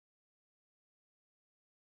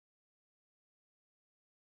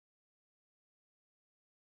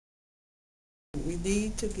We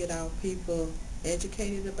need to get our people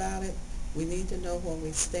educated about it. We need to know where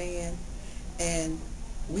we stand. And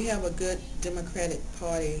we have a good Democratic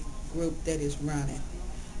Party group that is running.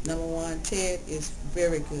 Number one, Ted is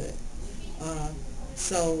very good.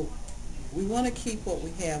 So we want to keep what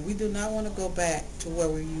we have. We do not want to go back to where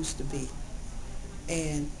we used to be.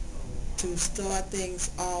 And to start things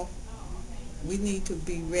off, we need to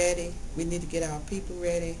be ready. We need to get our people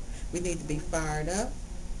ready. We need to be fired up,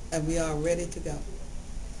 and we are ready to go.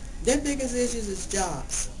 Their biggest issues is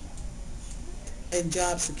jobs and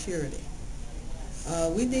job security.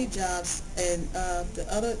 We need jobs, and the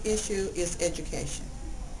other issue is education.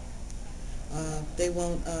 They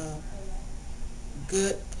want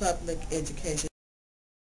good public education.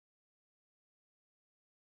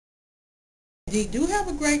 He do have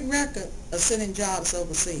a great record of sending jobs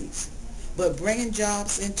overseas, but bringing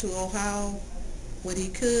jobs into Ohio when he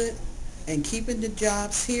could and keeping the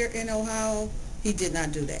jobs here in Ohio, he did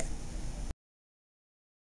not do that.